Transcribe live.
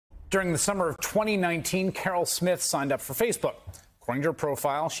During the summer of 2019, Carol Smith signed up for Facebook. According to her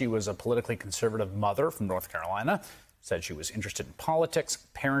profile, she was a politically conservative mother from North Carolina, said she was interested in politics,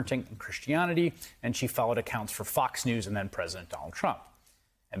 parenting, and Christianity, and she followed accounts for Fox News and then President Donald Trump.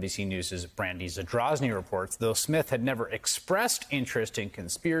 NBC News' Brandy Zadrozny reports, though Smith had never expressed interest in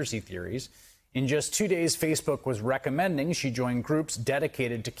conspiracy theories, in just 2 days, Facebook was recommending she join groups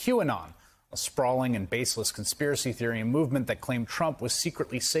dedicated to QAnon, a sprawling and baseless conspiracy theory movement that claimed Trump was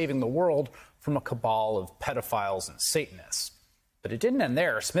secretly saving the world from a cabal of pedophiles and Satanists. But it didn't end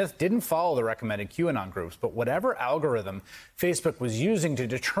there. Smith didn't follow the recommended QAnon groups, but whatever algorithm Facebook was using to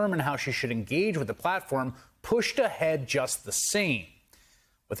determine how she should engage with the platform pushed ahead just the same.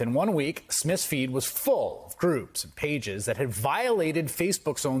 Within 1 week, Smith's feed was full of groups and pages that had violated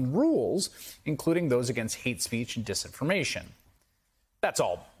Facebook's own rules, including those against hate speech and disinformation. That's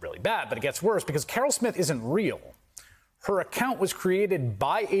all really bad, but it gets worse because Carol Smith isn't real. Her account was created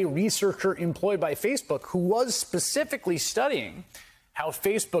by a researcher employed by Facebook who was specifically studying how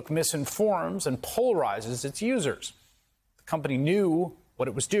Facebook misinforms and polarizes its users. The company knew what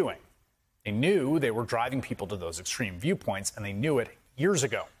it was doing. They knew they were driving people to those extreme viewpoints, and they knew it years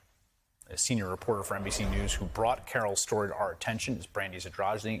ago. A senior reporter for NBC News who brought Carol's story to our attention is Brandy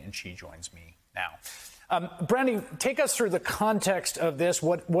Zadrozny, and she joins me now. Brandy, take us through the context of this.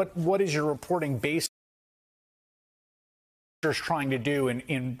 What is your reporting based on trying to do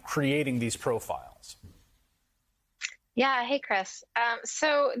in creating these profiles? Yeah, hey, Chris.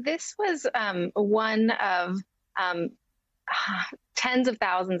 So this was one of tens of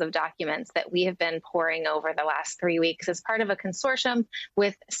thousands of documents that we have been poring over the last 3 weeks as part of a consortium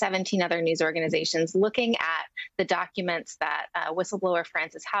with 17 other news organizations looking at the documents that whistleblower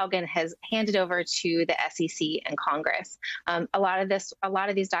Frances Haugen has handed over to the SEC and Congress. A lot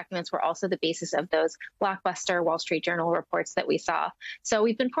of these documents were also the basis of those blockbuster Wall Street Journal reports that we saw. So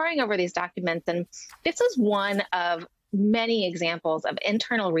we've been poring over these documents, and this is one of many examples of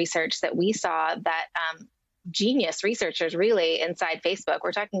internal research that we saw that genius researchers really inside Facebook,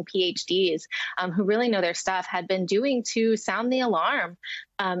 we're talking PhDs who really know their stuff, had been doing to sound the alarm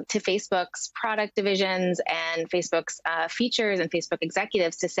to Facebook's product divisions and Facebook's features and Facebook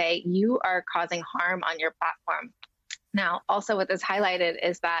executives to say, you are causing harm on your platform. Now, also what is highlighted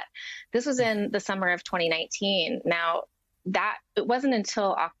is that this was in the summer of 2019. Now, that it wasn't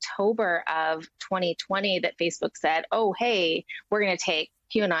until October of 2020 that Facebook said, oh, hey, we're going to take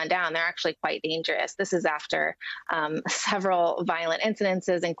QAnon down. They're actually quite dangerous. This is after several violent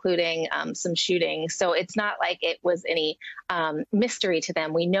incidences, including some shootings. So it's not like it was any mystery to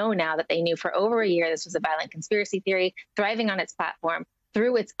them. We know now that they knew for over a year this was a violent conspiracy theory thriving on its platform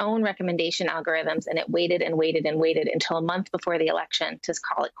through its own recommendation algorithms, and it waited and waited and waited until a month before the election to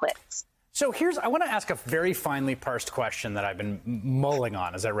call it quits. So I want to ask a very finely parsed question that I've been mulling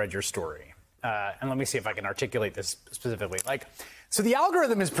on as I read your story. And let me see if I can articulate this specifically. So the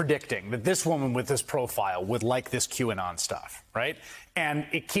algorithm is predicting that this woman with this profile would like this QAnon stuff, right? And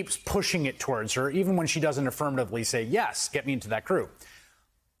it keeps pushing it towards her, even when she doesn't affirmatively say, yes, get me into that group.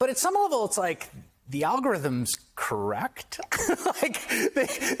 But at some level, it's like the algorithm's correct.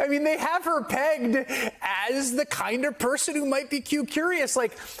 They have her pegged as the kind of person who might be curious.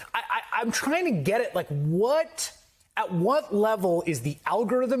 I'm trying to get it. At what level is the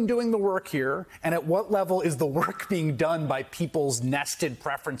algorithm doing the work here? And at what level is the work being done by people's nested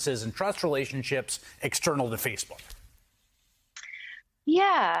preferences and trust relationships external to Facebook?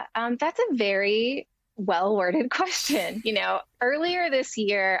 Yeah, that's a very well-worded question. Earlier this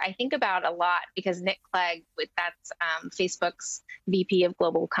year, I think about a lot because Nick Clegg, that's Facebook's VP of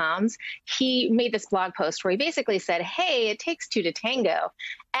Global Comms, he made this blog post where he basically said, hey, it takes two to tango.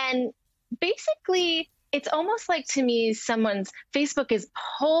 And basically, it's almost like, to me, Facebook is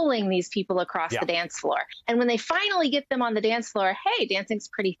pulling these people across the dance floor. And when they finally get them on the dance floor, hey, dancing's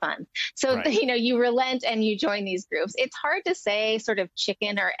pretty fun. So, right. You relent and you join these groups. It's hard to say sort of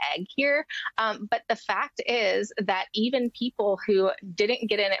chicken or egg here. But the fact is that even people who didn't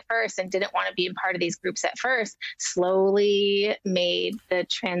get in at first and didn't want to be a part of these groups at first slowly made the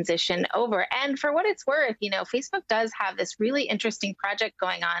transition over. And for what it's worth, Facebook does have this really interesting project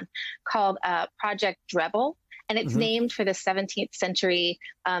going on called Project Rebel, and it's named for the 17th century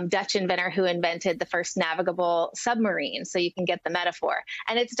Dutch inventor who invented the first navigable submarine, so you can get the metaphor.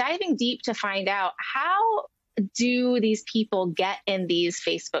 And it's diving deep to find out, how do these people get in these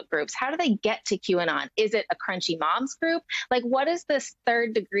Facebook groups? How do they get to QAnon? Is it a crunchy moms group? What is this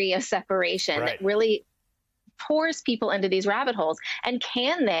third degree of separation that really pours people into these rabbit holes. And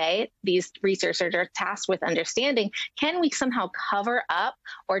can they, these researchers are tasked with understanding, can we somehow cover up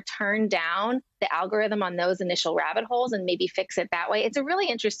or turn down the algorithm on those initial rabbit holes and maybe fix it that way? It's a really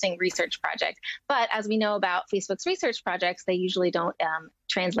interesting research project. But as we know about Facebook's research projects, they usually don't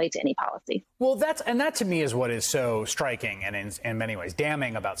translate to any policy. Well, that to me is what is so striking and in many ways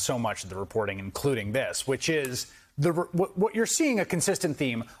damning about so much of the reporting, including this, which is what you're seeing, a consistent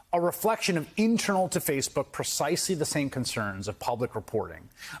theme, a reflection of internal to Facebook, precisely the same concerns of public reporting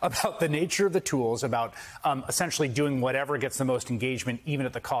about the nature of the tools, about essentially doing whatever gets the most engagement, even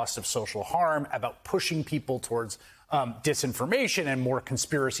at the cost of social harm, about pushing people towards disinformation and more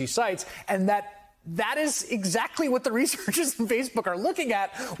conspiracy sites, and that is exactly what the researchers in Facebook are looking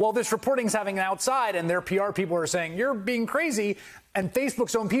at while this reporting is having an outside, and their PR people are saying, you're being crazy. And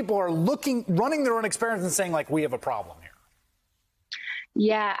Facebook's own people are running their own experiments and saying, like, we have a problem here.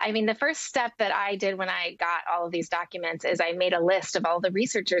 Yeah, I mean, the first step that I did when I got all of these documents is I made a list of all the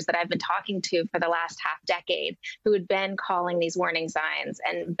researchers that I've been talking to for the last half decade who had been calling these warning signs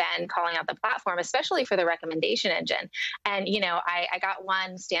and been calling out the platform, especially for the recommendation engine. And, you know, I got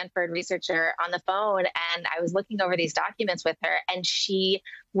one Stanford researcher on the phone, and I was looking over these documents with her, and she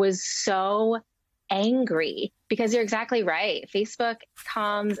was so angry because you're exactly right. Facebook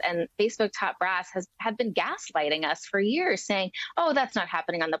comms and Facebook top brass have been gaslighting us for years, saying, oh, that's not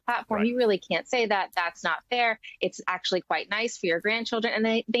happening on the platform. Right. You really can't say that. That's not fair. It's actually quite nice for your grandchildren. And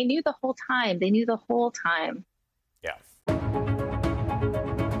they knew the whole time. They knew the whole time. Yeah.